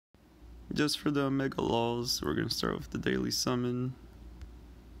Just for the Omega Laws, we're gonna start with the Daily Summon.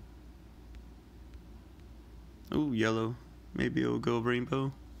 Ooh, yellow. Maybe it'll go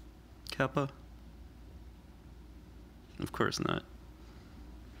rainbow. Kappa. Of course not.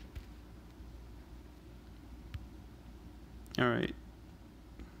 Alright.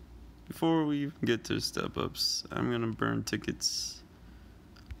 Before we even get to step ups, I'm gonna burn tickets.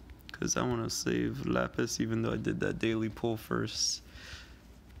 Because I want to save Lapis, even though I did that daily pull first.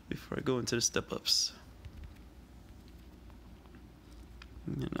 Before I go into the step ups.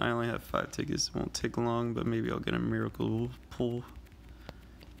 And I only have 5 tickets. It won't take long, but maybe I'll get a miracle pull.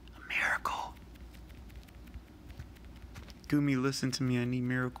 A miracle. Gumi, listen to me. I need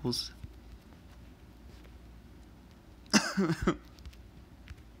miracles.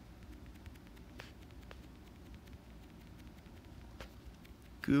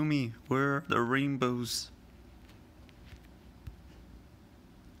 Gumi, where are the rainbows?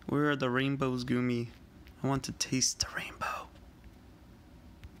 Where are the rainbows, Gumi? I want to taste the rainbow.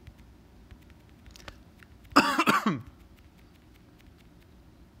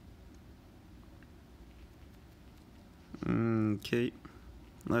 Okay,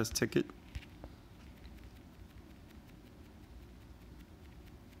 last ticket.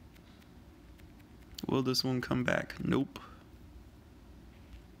 Will this one come back? Nope.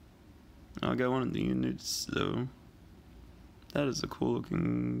 I got one of the units though. That is a cool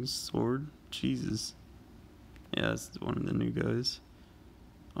looking sword. Jesus. Yeah, that's one of the new guys.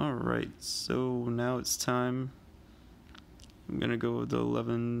 Alright, so now it's time. I'm gonna go with the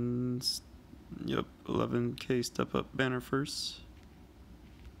 11k step up banner first.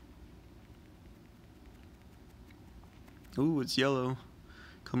 Ooh, it's yellow.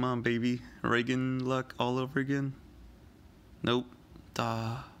 Come on, baby. Reagan luck all over again? Nope.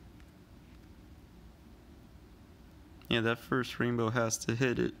 Duh. Yeah, that first rainbow has to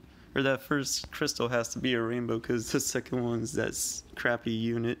hit it. Or that first crystal has to be a rainbow, because the second one's that crappy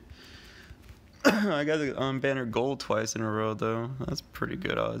unit. I got the banner gold twice in a row, though. That's pretty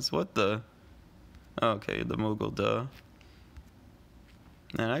good odds. What the? Okay, the Mogul, duh.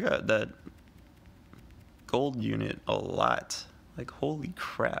 Man, I got that gold unit a lot. Like, holy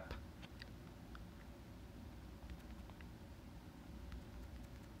crap.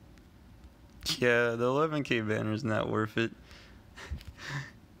 Yeah, the 11k banner is not worth it.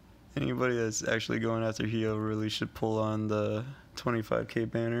 Anybody that's actually going after Hyou really should pull on the 25k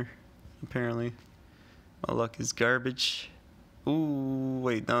banner, apparently. My luck is garbage. Ooh,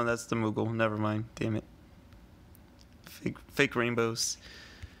 wait, no, that's the Moogle. Never mind. Damn it. Fake rainbows.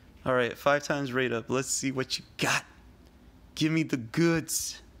 Alright, 5 times rate up. Let's see what you got. Give me the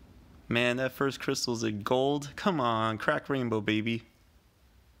goods. Man, that first crystal's a gold. Come on, crack rainbow, baby.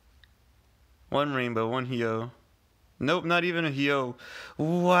 1 rainbow, 1 Hyou. Nope, not even a Hyou.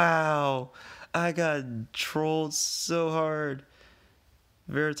 Wow. I got trolled so hard.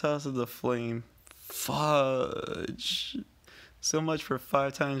 Veritas of the Flame. Fudge. So much for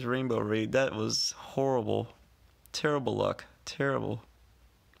 5 times rainbow rate. That was horrible. Terrible luck. Terrible.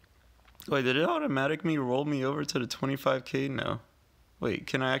 Wait, did it automatically roll me over to the 25k? No. Wait,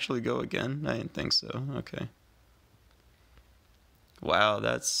 can I actually go again? I didn't think so. Okay. Wow,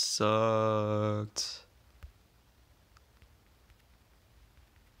 that sucked.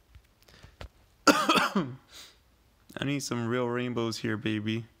 I need some real rainbows here,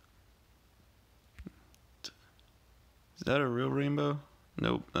 baby. Is that a real rainbow?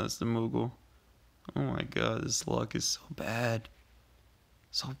 Nope, that's the Moogle. Oh my god, this luck is so bad.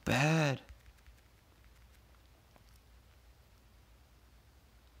 So bad.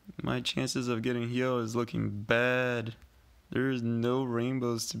 My chances of getting Hyou is looking bad. There is no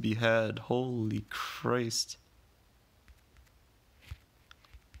rainbows to be had. Holy Christ.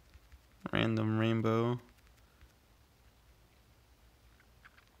 Random rainbow.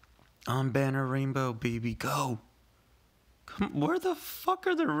 On banner rainbow, baby, go. Come, where the fuck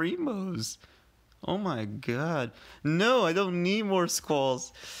are the rainbows? Oh my god. No, I don't need more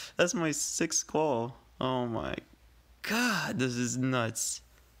squalls. That's my 6th squall. Oh my god, this is nuts.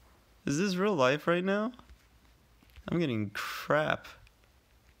 Is this real life right now? I'm getting crap.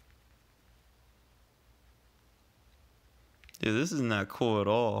 Dude, this is not cool at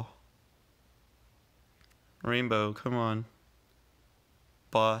all. Rainbow, come on.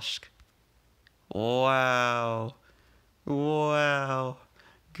 Bosch. Wow. Wow.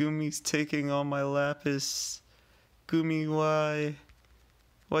 Gumi's taking all my lapis. Gumi, why?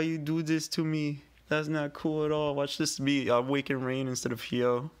 Why you do this to me? That's not cool at all. Watch this be Awaken Rain instead of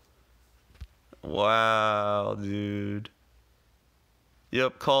Hyou. Wow, dude.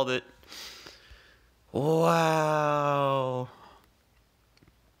 Yep, called it. Wow.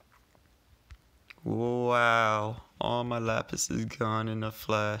 Wow. All my lapis is gone in a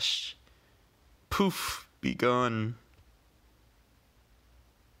flash. Poof. Be gone.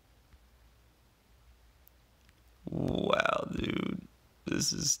 Wow, dude.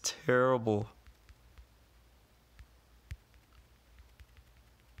 This is terrible.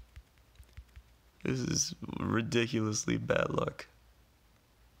 This is ridiculously bad luck.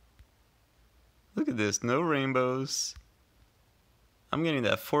 Look at this. No rainbows. I'm getting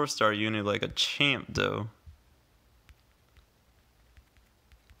that 4-star unit like a champ, though.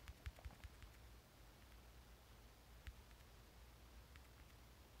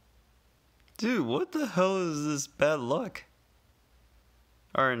 Dude, what the hell is this bad luck?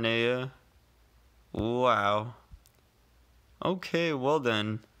 Arnea. Wow. Okay, well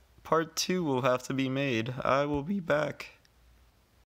then. Part 2 will have to be made. I will be back.